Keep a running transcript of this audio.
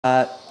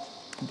Uh,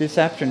 this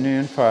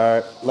afternoon, for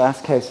our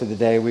last case of the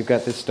day, we've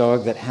got this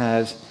dog that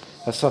has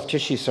a soft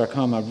tissue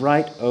sarcoma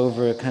right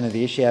over kind of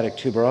the ischiatic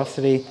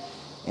tuberosity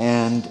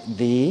and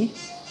the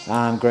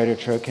greater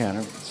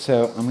trochanter.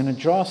 So I'm going to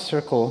draw a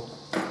circle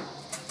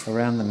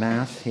around the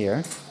mass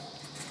here,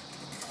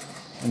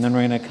 and then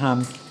we're going to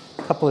come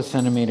a couple of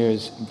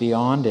centimeters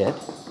beyond it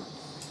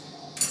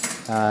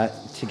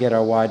to get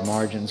our wide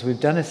margins. We've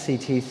done a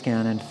CT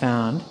scan and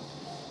found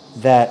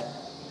that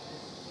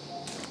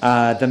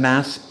the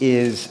mass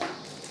is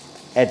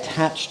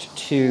attached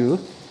to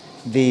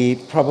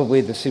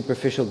probably the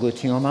superficial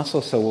gluteal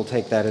muscle, so we'll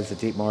take that as a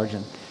deep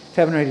margin. If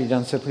you haven't already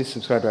done so, please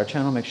subscribe to our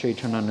channel. Make sure you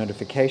turn on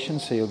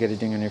notifications so you'll get a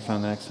ding on your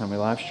phone the next time we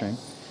live stream.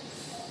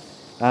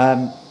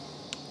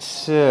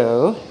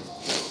 So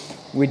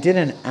we did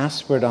an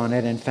aspirate on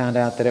it and found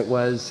out that it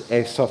was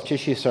a soft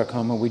tissue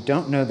sarcoma. We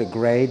don't know the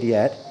grade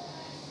yet.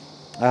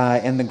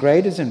 And the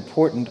grade is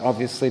important,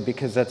 obviously,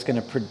 because that's going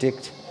to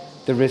predict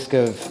the risk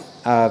of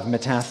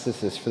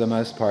metastasis for the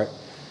most part.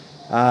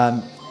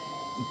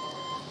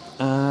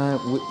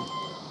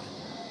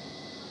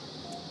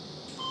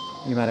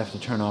 You might have to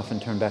turn off and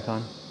turn back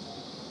on.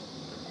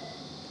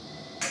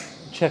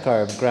 Check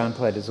our ground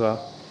plate as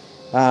well.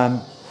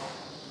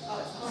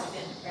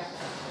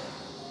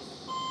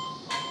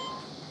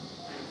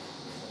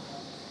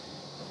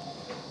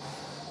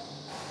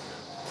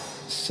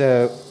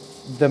 So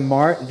the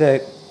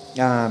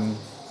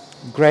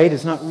grade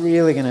is not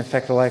really going to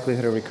affect the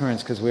likelihood of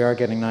recurrence because we are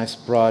getting nice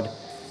broad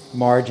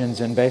margins,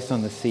 and based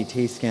on the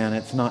CT scan,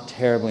 it's not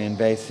terribly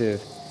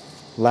invasive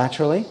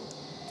laterally,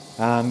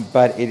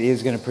 but it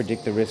is going to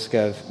predict the risk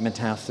of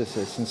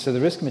metastasis. And so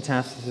the risk of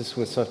metastasis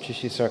with soft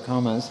tissue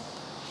sarcomas,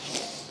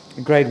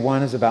 grade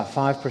 1 is about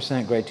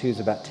 5%, grade 2 is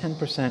about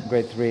 10%,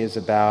 grade 3 is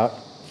about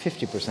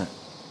 50%.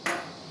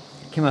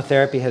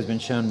 Chemotherapy has been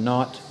shown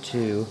not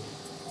to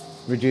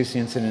reduce the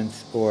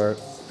incidence or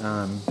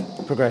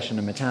progression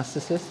of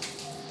metastasis,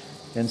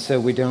 and so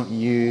we don't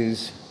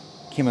use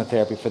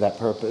chemotherapy for that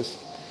purpose.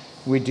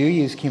 We do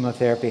use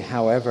chemotherapy,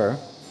 however,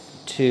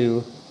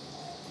 to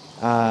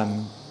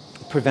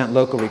prevent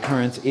local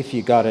recurrence if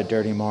you got a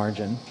dirty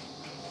margin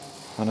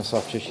on a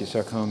soft tissue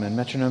sarcoma. And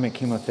metronomic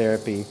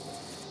chemotherapy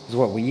is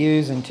what we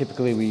use, and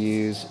typically we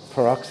use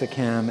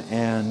piroxicam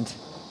and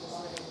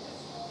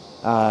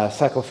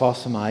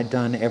cyclophosphamide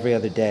done every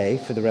other day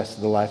for the rest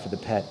of the life of the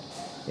pet.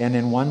 And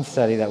in one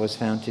study that was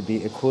found to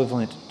be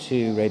equivalent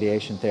to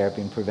radiation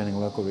therapy in preventing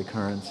local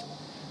recurrence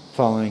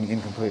following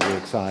incompletely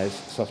excised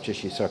soft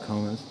tissue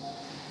sarcomas.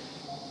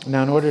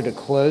 Now, in order to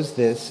close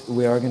this,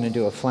 we are going to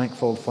do a flank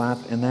fold flap,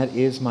 and that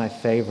is my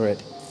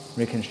favorite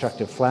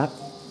reconstructive flap.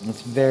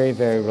 It's very,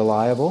 very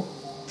reliable.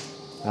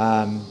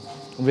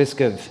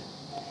 Risk of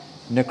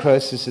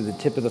necrosis of the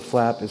tip of the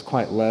flap is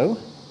quite low.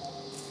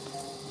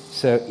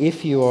 So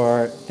if you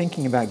are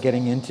thinking about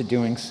getting into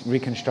doing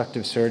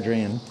reconstructive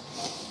surgery and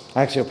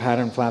axial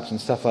pattern flaps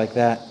and stuff like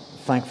that,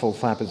 flank fold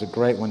flap is a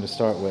great one to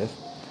start with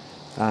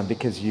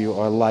because you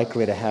are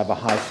likely to have a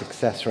high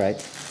success rate.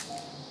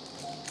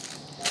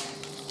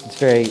 It's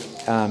very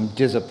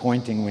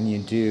disappointing when you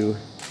do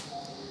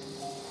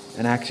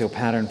an axial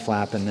pattern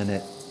flap and then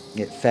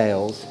it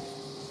fails.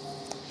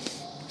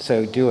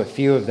 So do a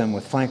few of them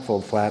with flank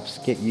fold flaps,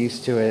 get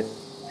used to it,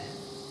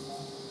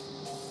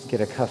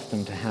 get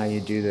accustomed to how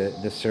you do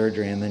the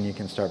surgery, and then you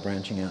can start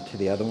branching out to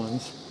the other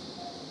ones.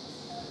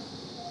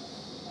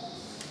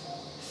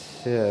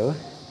 So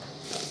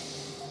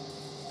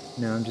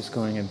now I'm just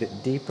going a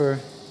bit deeper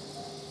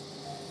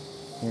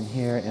in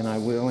here, and I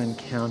will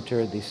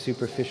encounter the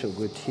superficial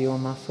gluteal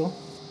muscle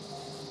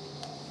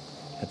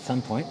at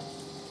some point.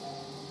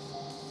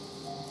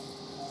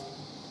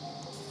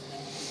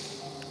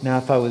 Now,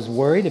 if I was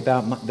worried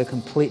about the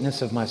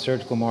completeness of my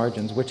surgical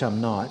margins, which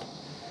I'm not,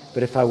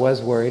 but if I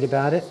was worried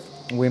about it,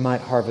 we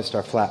might harvest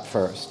our flap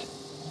first.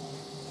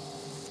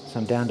 So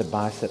I'm down to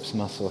biceps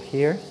muscle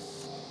here.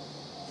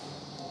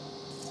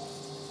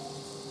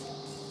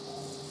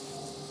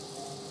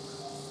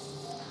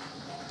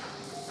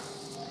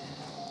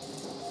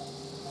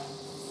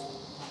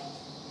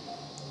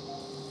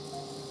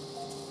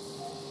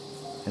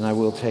 And I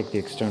will take the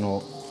external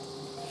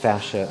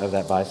fascia of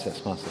that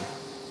biceps muscle.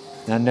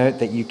 Now note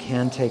that you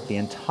can take the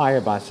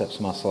entire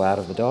biceps muscle out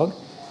of the dog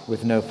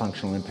with no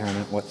functional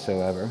impairment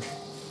whatsoever.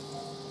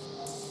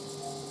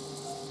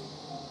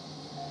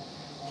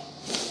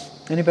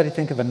 Anybody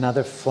think of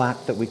another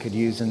flap that we could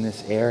use in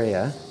this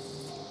area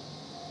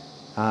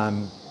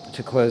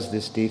to close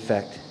this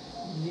defect?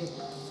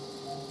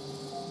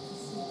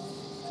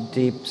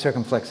 Deep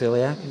circumflex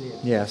iliac?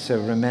 Yeah,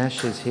 so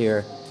Ramesh is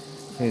here,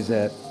 who's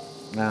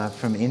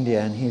from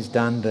India, and he's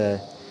done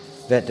the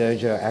Vet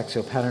Dojo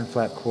axial pattern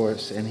flap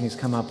course, and he's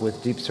come up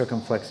with deep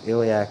circumflex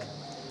iliac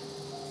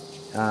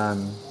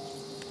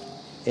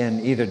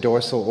in either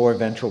dorsal or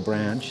ventral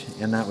branch,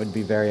 and that would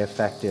be very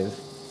effective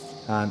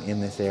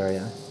in this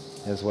area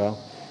as well.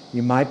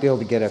 You might be able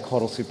to get a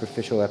caudal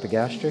superficial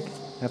epigastric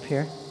up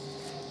here.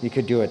 You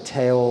could do a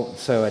tail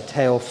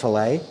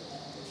fillet.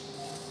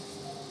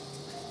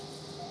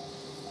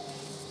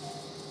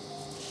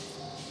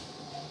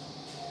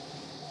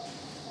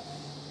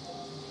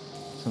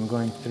 So I'm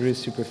going through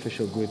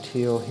superficial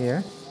gluteal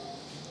here.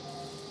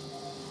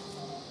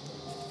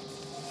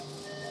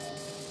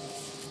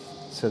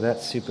 So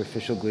that's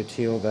superficial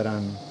gluteal that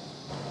I'm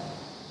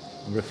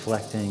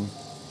reflecting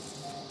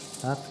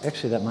up.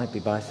 Actually, that might be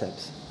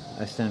biceps.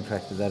 I stand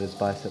corrected, that is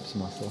biceps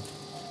muscle.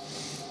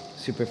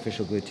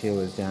 Superficial gluteal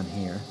is down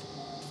here.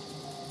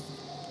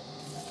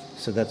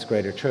 So that's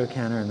greater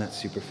trochanter, and that's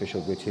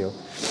superficial gluteal.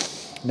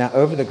 Now,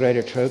 over the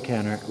greater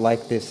trochanter,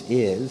 like this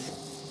is,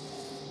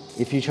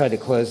 if you tried to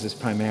close this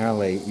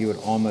primarily, you would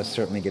almost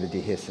certainly get a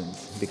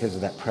dehiscence because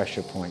of that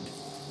pressure point.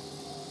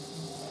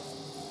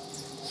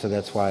 So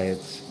that's why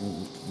it's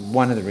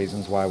one of the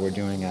reasons why we're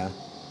doing a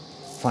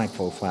flank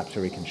fold flap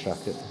to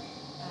reconstruct it.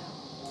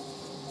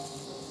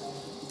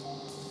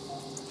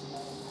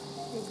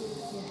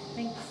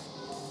 Thanks.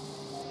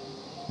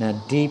 Now,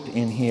 deep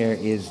in here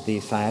is the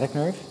sciatic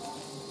nerve.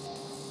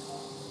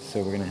 So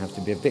we're going to have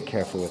to be a bit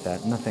careful with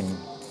that. Nothing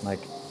like,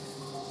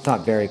 it's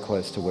not very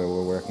close to where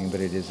we're working, but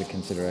it is a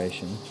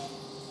consideration.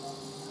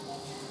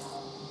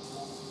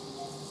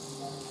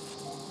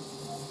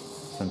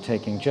 So I'm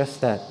taking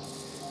just that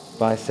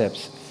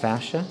biceps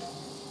fascia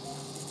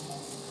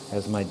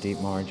as my deep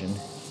margin.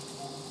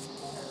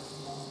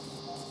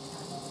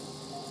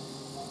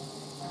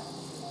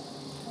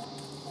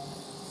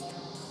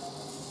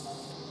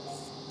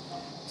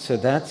 So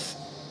that's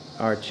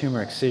our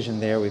tumor excision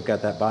there. We've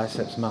got that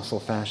biceps muscle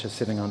fascia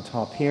sitting on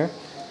top here.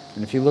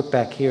 And if you look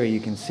back here,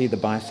 you can see the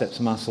biceps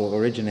muscle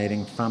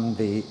originating from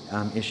the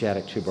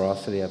ischiatic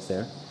tuberosity up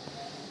there.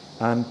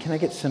 Can I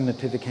get some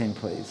mepivacaine,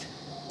 please?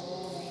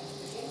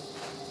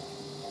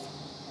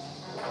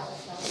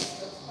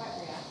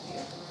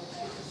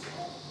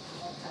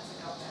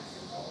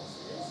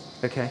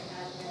 Okay.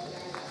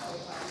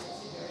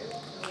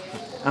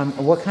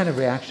 What kind of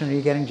reaction are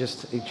you getting?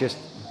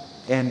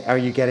 And are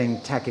you getting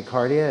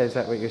tachycardia? Is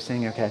that what you're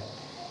saying? Okay.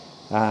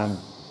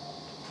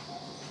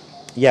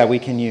 Yeah, we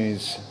can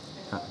use,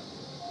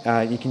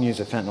 you can use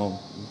a fentanyl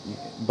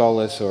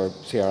bolus or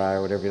CRI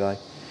or whatever you like.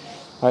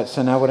 All right,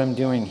 so now what I'm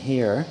doing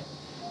here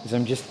is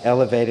I'm just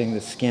elevating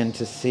the skin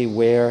to see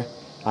where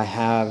I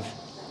have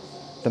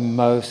the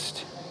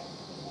most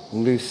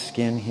loose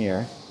skin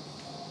here.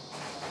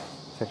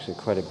 It's actually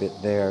quite a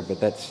bit there, but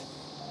that's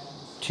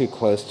too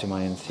close to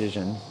my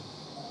incision.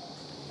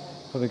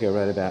 Probably go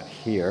right about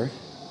here,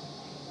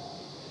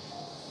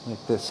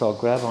 like this. So I'll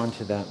grab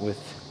onto that with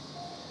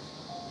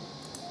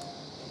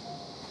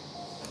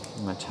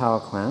my towel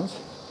clamps.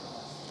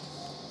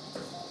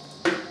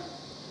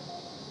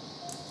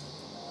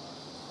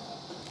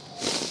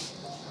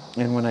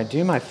 And when I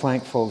do my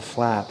flank fold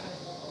flap,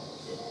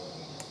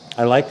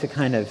 I like to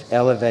kind of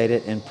elevate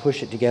it and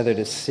push it together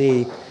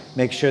to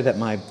make sure that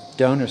my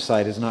donor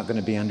side is not going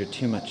to be under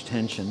too much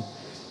tension.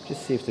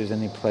 Just see if there's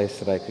any place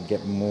that I could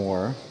get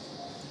more.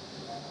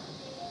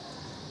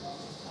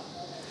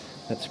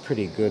 That's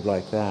pretty good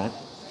like that.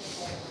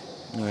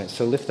 All right,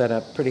 so lift that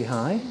up pretty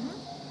high.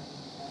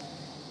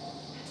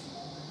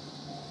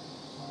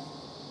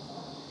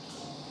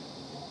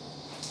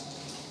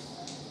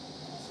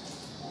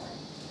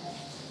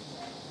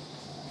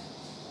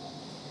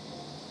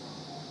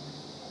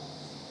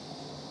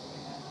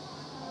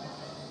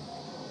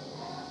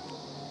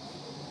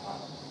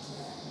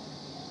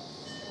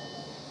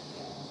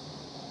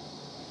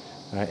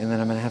 All right, and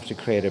then I'm going to have to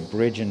create a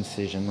bridge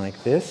incision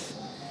like this.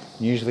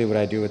 And usually what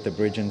I do with the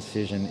bridge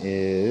incision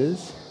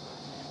is,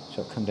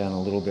 so I'll come down a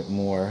little bit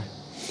more,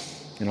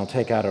 and I'll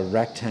take out a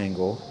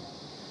rectangle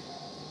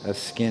of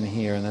skin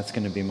here, and that's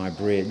going to be my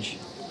bridge.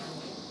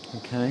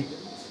 Okay?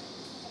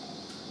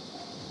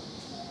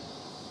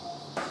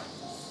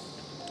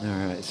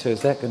 All right, so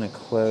is that going to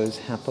close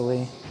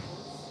happily?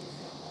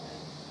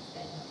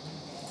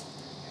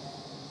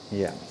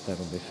 Yeah,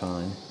 that'll be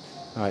fine.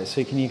 All right,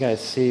 so can you guys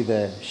see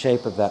the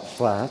shape of that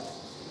flap?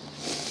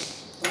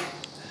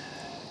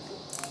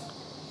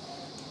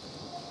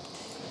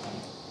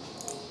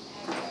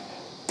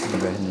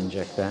 Go ahead and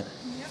inject that.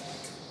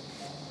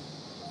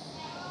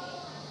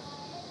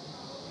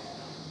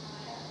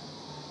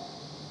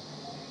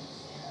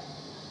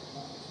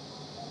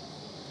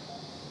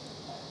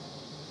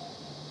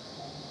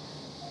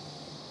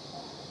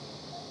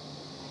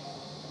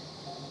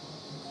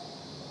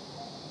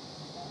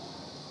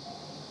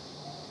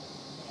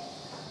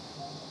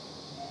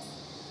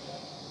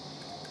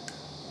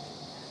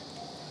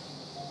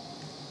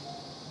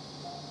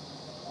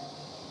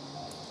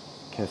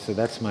 Okay, so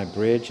that's my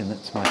bridge and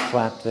that's my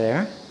flap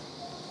there.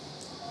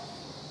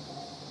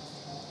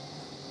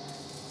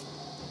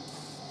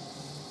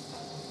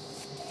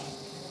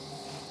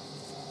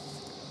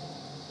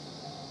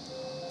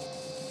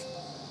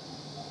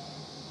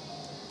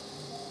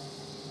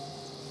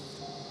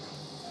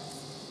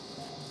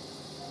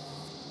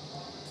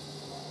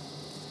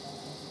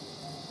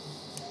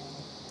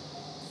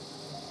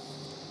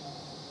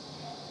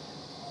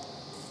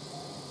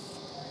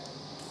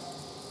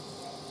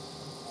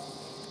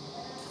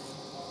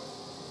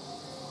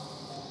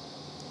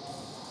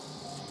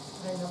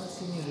 I've never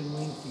seen you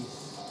removing these.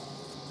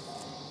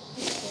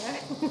 Yeah.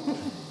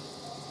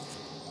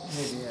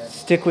 Maybe, yeah.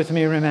 Stick with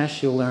me,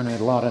 Ramesh. You'll learn a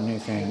lot of new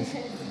things.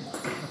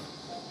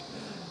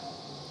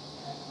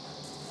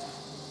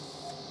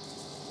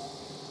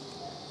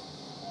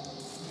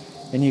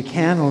 And you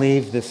can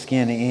leave the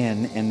skin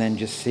in and then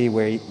just see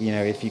where,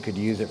 if you could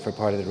use it for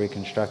part of the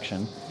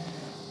reconstruction.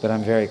 But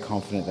I'm very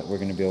confident that we're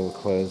going to be able to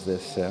close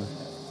this. So.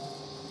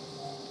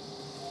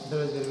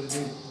 Otherwise there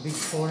will be big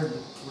fold.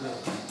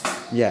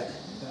 Yeah.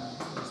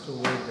 Just to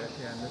avoid that,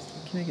 yeah,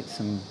 understand. Can I get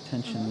some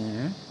tension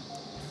there?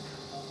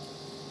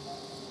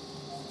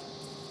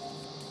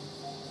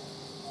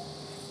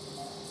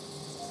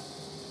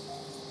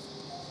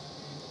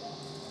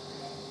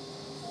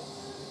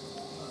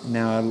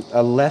 Now,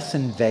 a less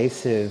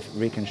invasive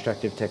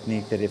reconstructive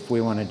technique that if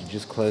we wanted to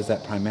just close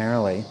that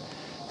primarily,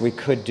 we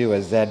could do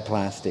a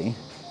Z-plasty.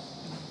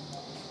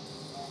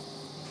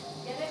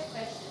 Yeah, I have a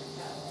question,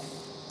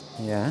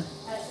 Charles. Yeah?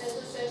 So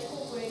the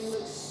surgical wound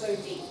looks so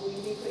deep. Will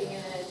you be putting in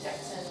a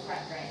Jackson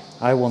crack drain?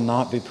 I will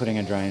not be putting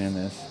a drain in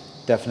this.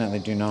 Definitely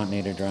do not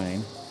need a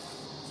drain.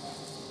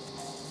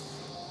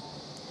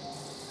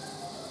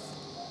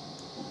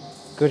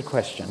 Good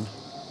question.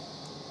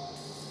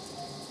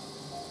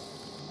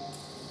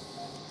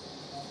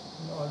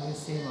 Always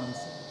same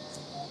answer.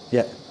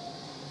 Yeah.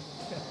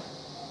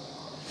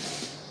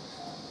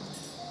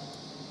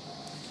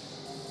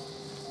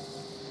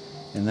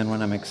 And then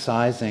when I'm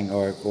excising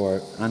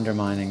or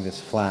undermining this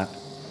flap,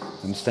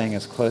 I'm staying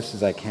as close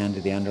as I can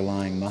to the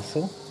underlying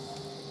muscle.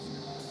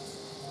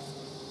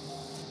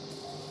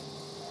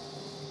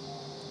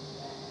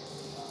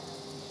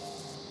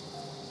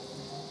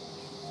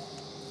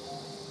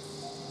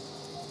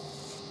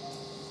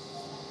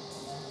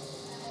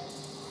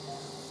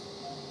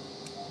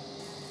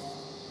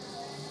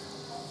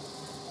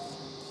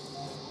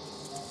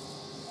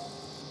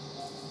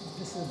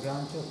 This is a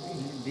branch of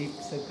deep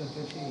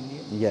circumferential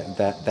ilium. Yeah,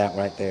 that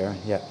right there.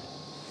 Yep.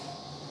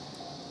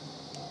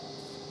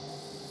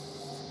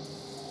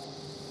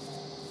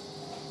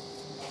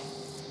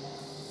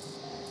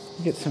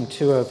 Get some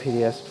 2O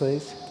PDS,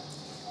 please.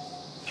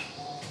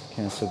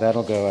 Okay, so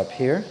that'll go up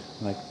here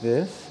like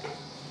this.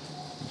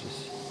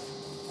 Just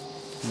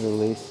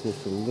release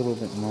this a little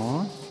bit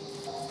more.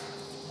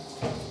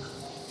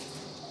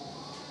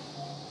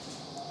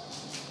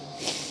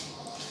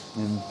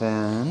 And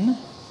then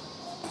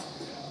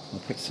I'll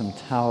put some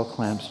towel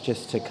clamps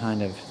just to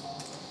kind of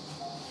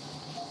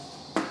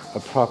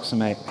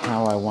approximate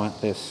how I want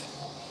this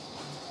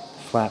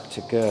flap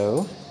to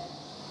go.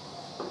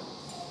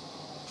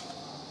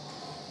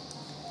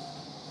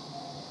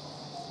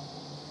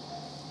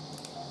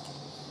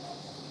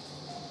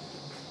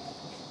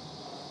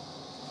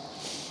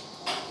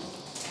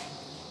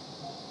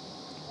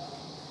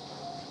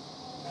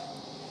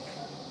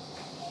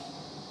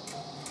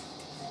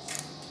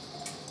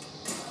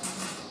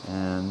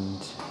 And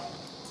just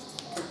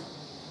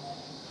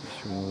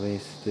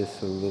release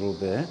this a little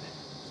bit.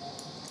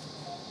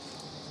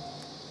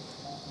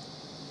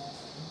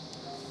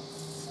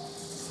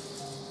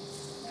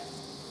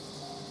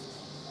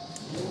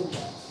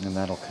 And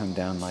that'll come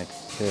down like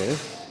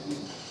this.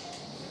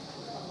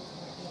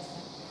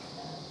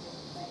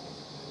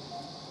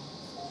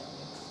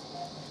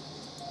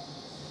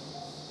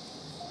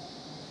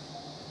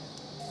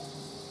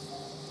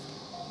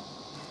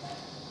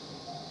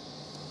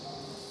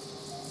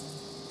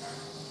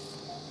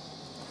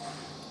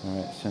 All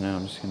right, so now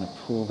I'm just going to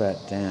pull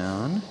that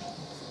down.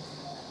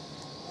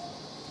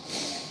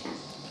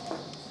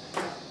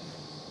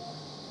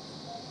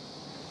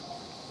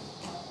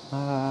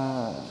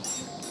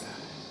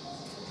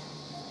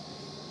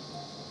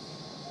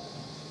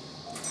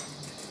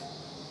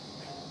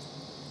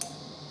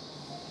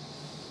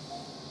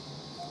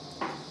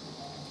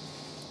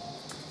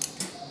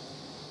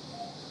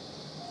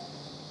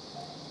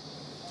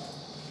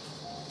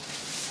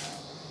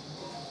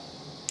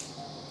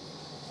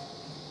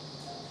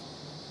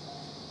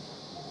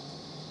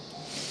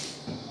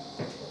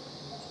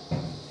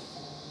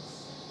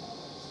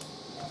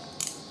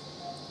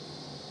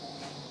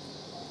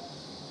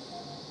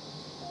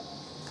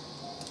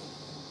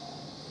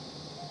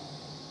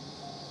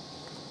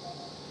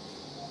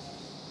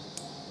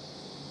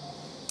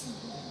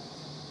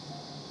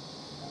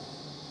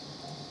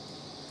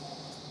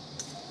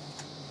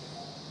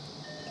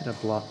 Get a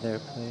blot there,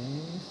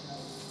 please.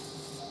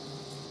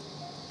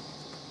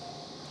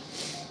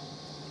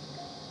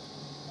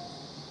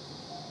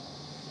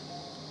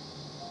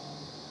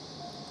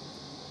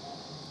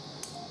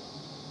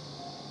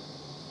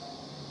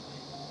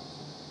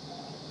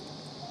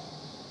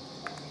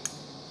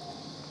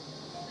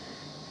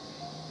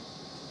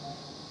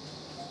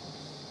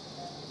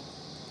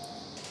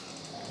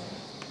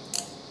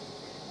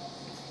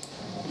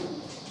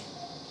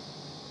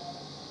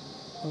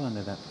 Hold on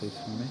to that, please,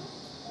 for me.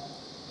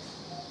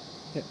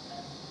 Yep.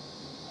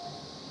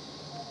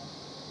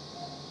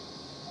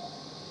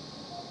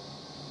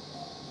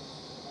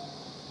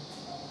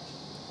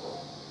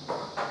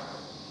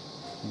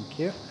 Thank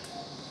you.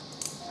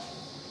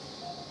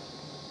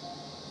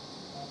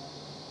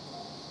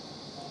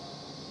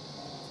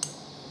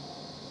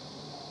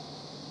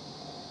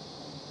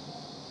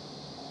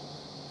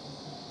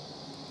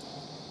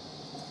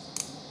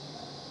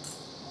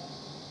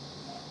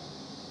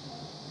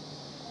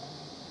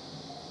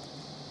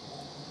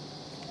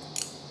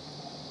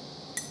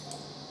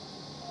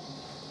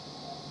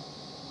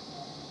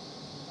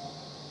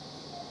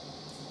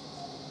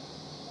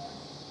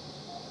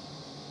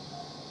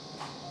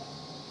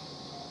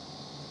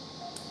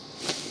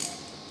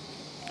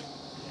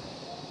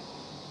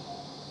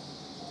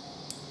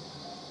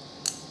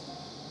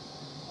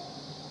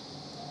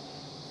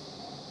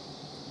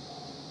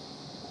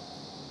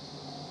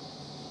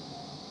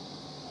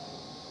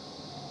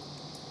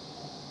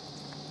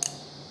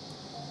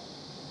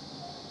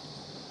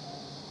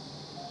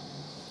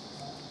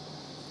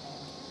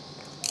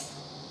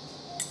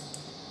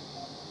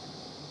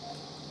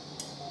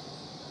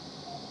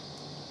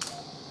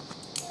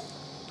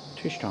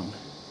 Too strong.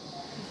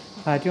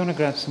 Do you want to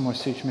grab some more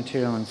suture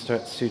material and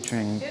start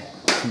suturing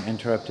some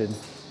interrupted?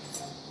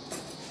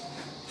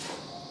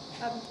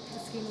 The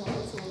skin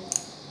lines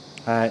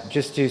or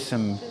Just do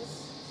some,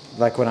 just...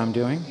 like what I'm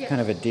doing, Yeah. kind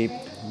of a deep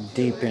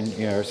in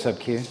your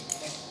sub-Q.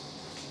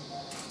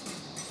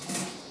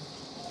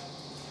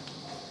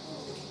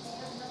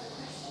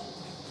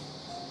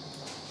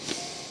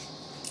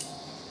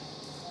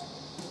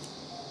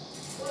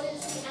 What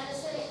is the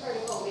anesthetic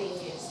protocol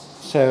being used?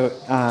 So,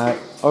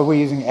 are we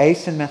using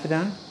ACE and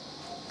methadone?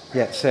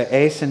 Yeah, so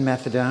ACE and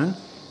methadone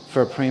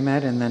for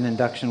pre-med, and then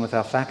induction with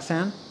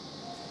alfaxan,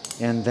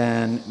 and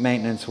then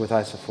maintenance with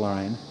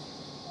isoflurane,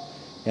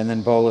 and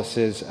then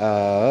boluses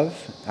of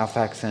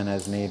alfaxan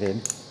as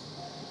needed.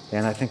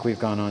 And I think we've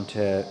gone on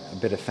to a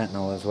bit of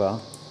fentanyl as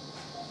well.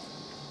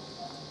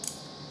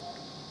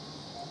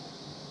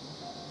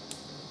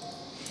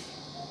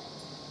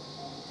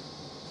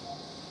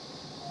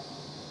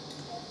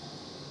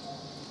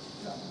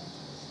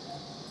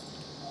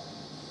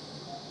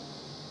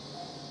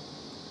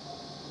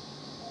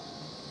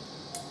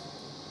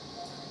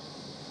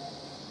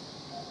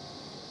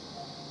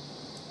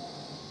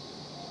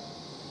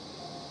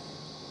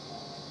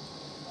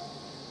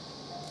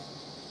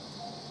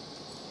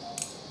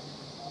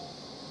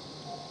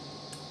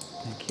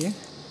 Thank you.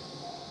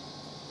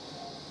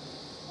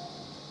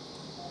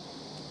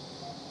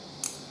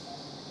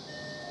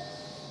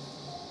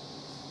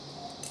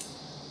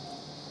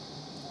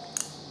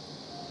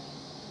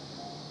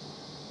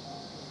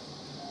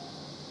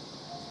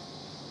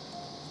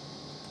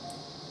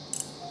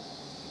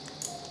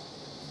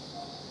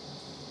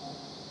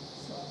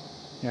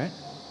 You all right?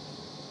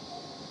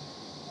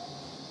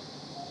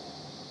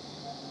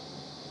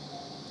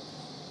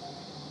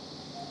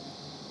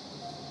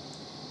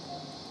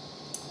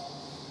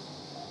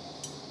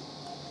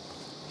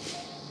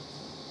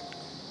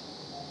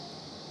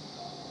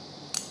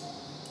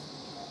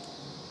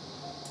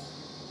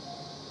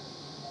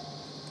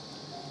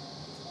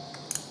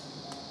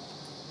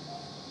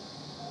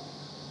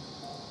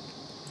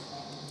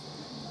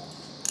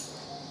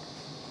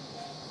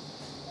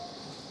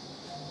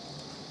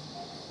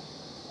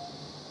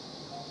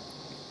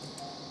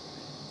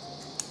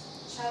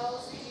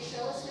 Charles, could you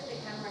show us with the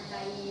camera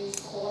how you use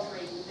cautery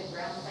with the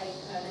ground plate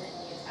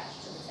permanently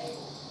attached to the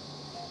table?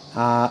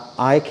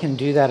 I can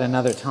do that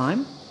another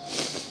time.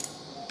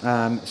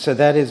 So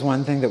that is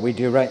one thing that we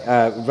do.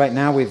 Right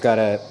now we've got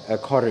a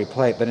cautery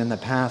plate, but in the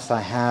past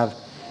I have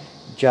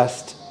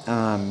just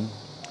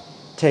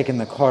taken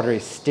the cautery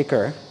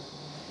sticker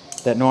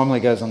that normally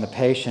goes on the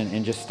patient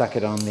and just stuck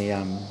it on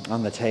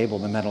the table,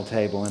 the metal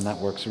table, and that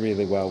works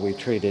really well. We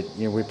treated,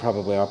 we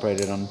probably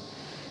operated on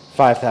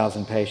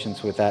 5,000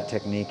 patients with that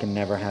technique and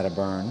never had a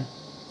burn.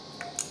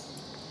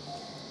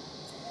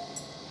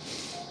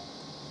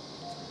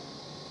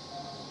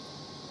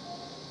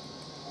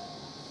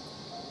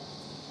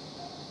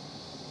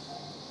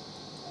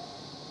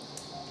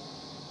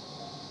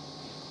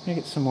 Can I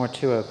get some more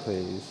 2O,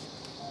 please?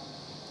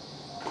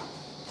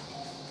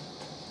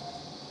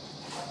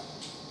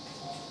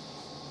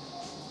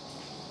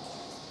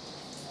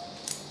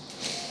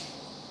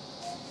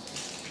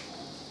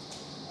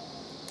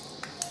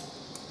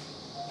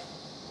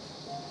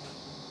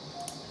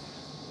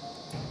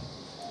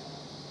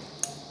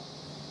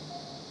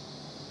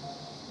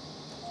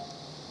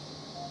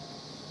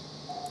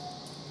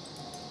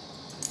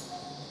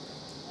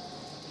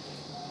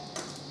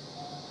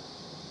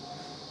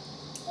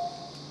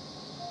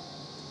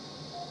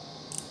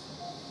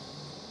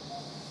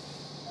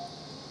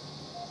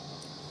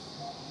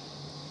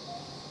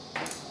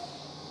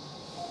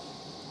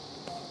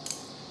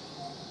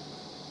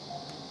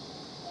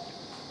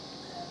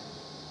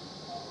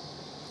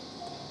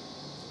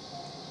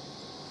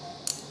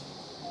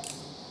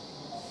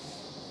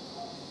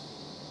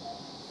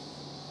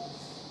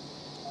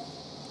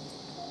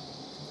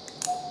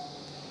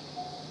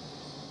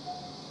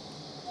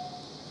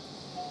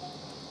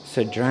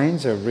 So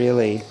drains are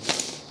really,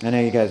 I know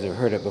you guys have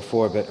heard it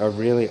before, but are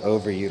really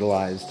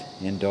overutilized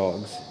in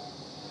dogs.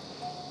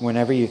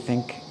 Whenever you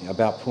think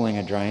about pulling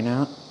a drain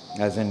out,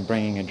 as in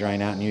bringing a drain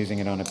out and using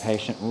it on a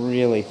patient,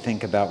 really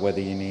think about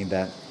whether you need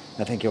that.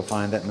 I think you'll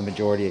find that in the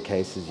majority of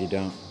cases you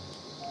don't.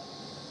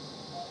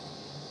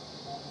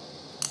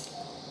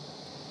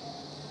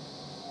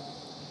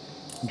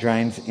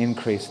 Drains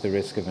increase the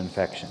risk of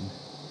infection.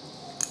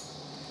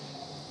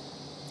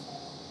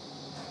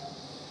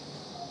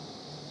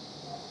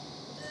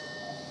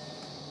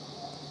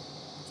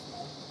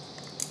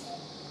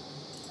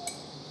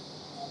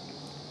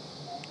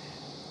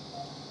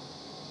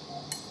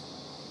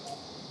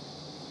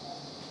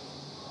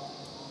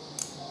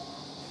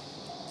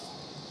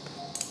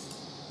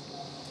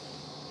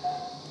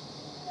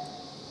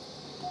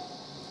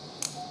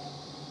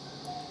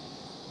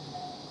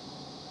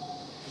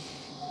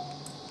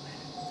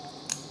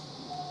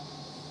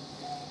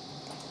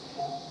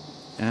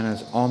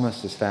 Anna's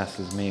almost as fast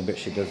as me, but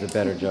she does a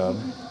better job.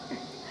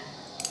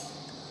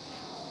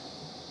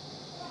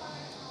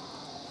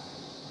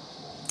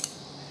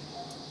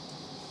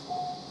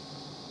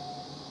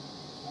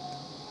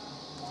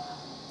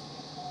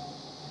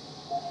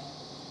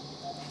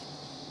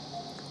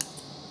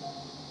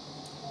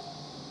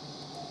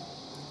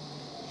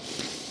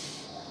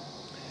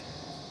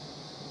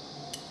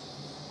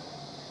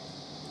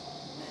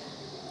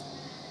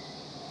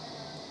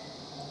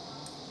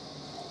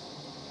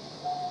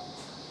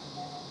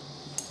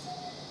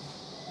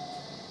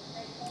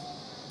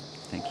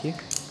 Thank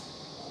you.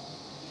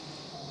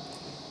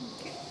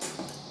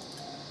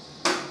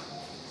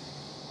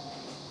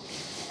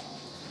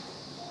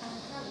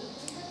 Harvey,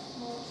 do you have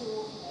more to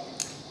here?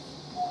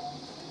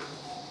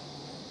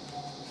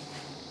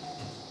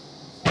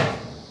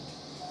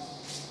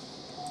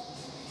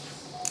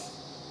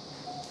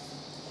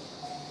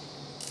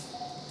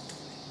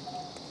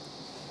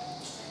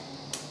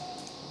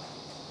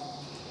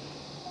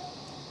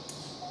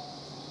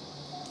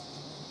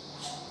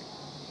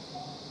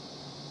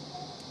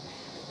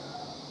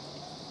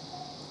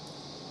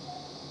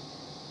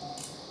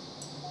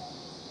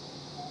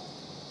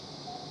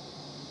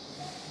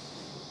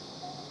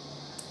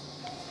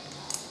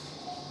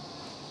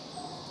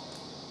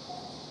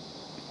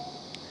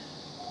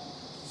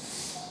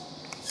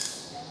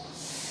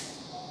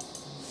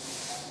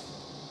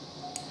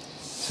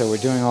 So we're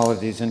doing all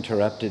of these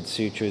interrupted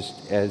sutures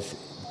as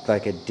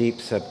like a deep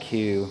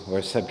sub-Q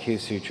or sub-Q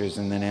sutures,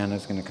 and then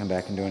Anna's going to come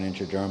back and do an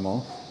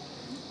intradermal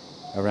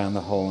around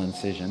the whole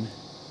incision.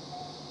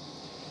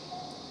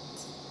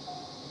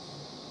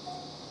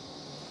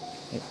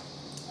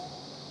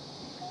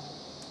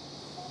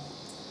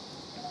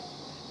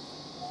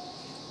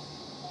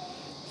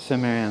 So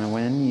Mariana,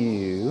 when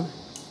you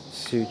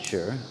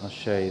suture, I'll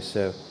show you.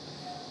 So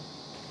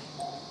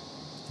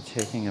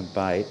taking a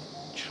bite,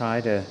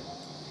 try to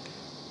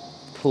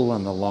pull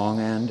on the long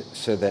end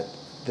so that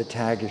the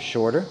tag is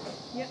shorter.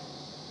 Yep.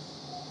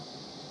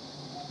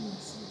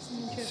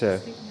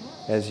 So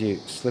as you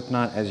slip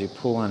knot, as you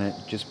pull on it,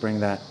 just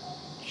bring that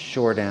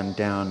short end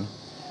down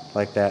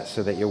like that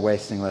so that you're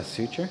wasting less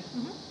suture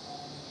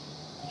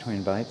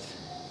between bites.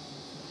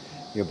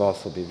 Your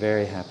boss will be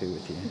very happy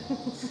with you.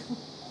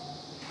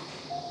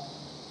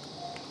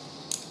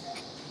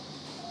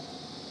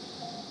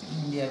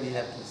 In India we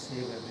have to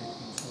save everything.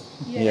 So.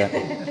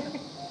 Yeah.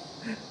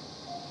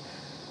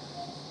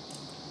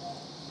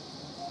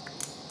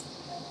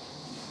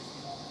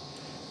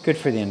 Good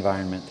for the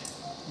environment.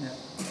 Yeah.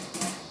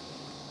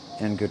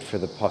 And good for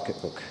the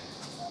pocketbook.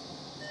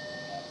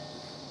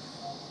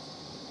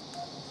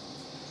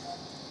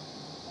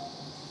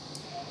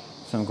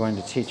 So I'm going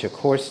to teach a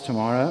course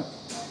tomorrow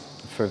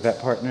for vet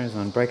partners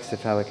on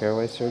brachycephalic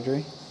airway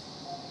surgery.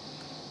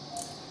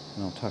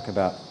 And I'll talk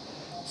about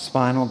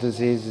spinal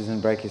diseases in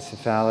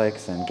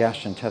brachycephalics and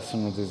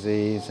gastrointestinal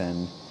disease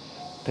and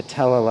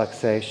patella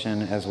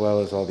luxation, as well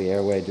as all the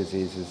airway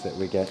diseases that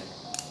we get.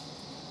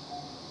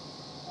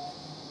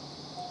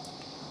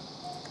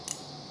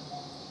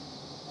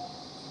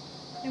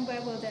 And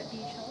where will that be,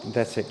 Charles?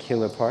 That's at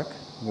Keeler Park,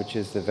 which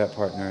is the vet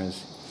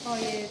partners Oh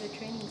yeah, the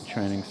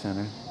training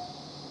center.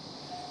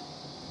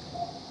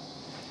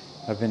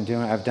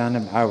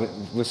 I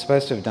was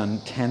supposed to have done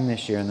 10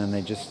 this year, and then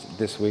they just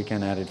this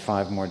weekend added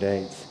 5 more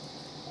dates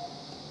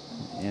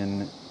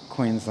in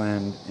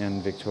Queensland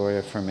and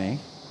Victoria for me.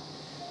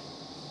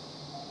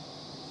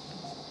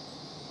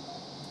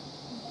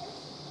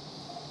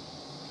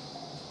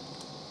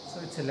 So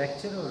it's a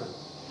lecture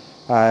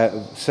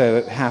or?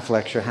 So half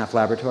lecture, half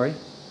laboratory.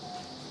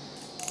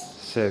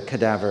 So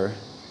cadaver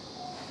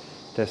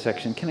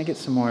dissection. Can I get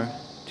some more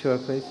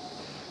 2O, please?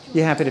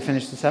 You happy to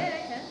finish this up? Yeah, I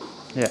can.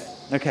 Yeah.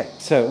 Okay.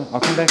 So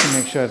I'll come back and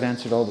make sure I've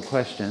answered all the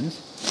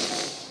questions.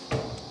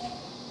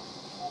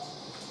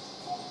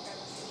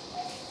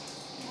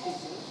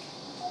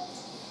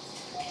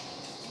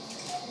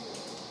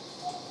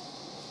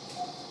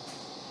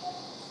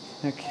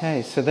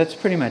 Okay. So that's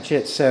pretty much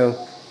it.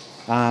 So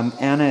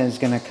Anna is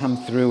going to come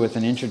through with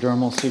an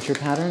intradermal suture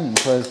pattern and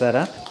close that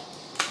up.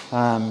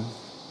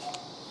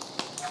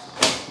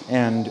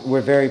 And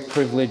we're very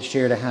privileged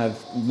here to have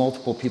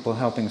multiple people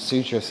helping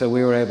suture, so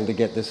we were able to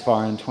get this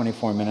far in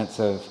 24 minutes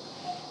of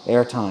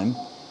airtime.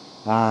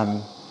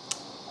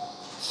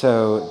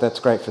 So that's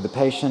great for the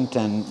patient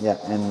and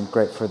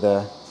great for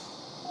the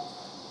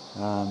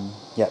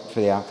for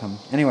the outcome.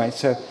 Anyway,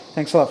 so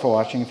thanks a lot for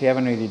watching. If you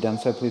haven't already done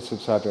so, please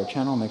subscribe to our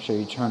channel. Make sure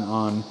you turn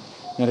on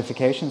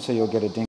notifications so you'll get a ding.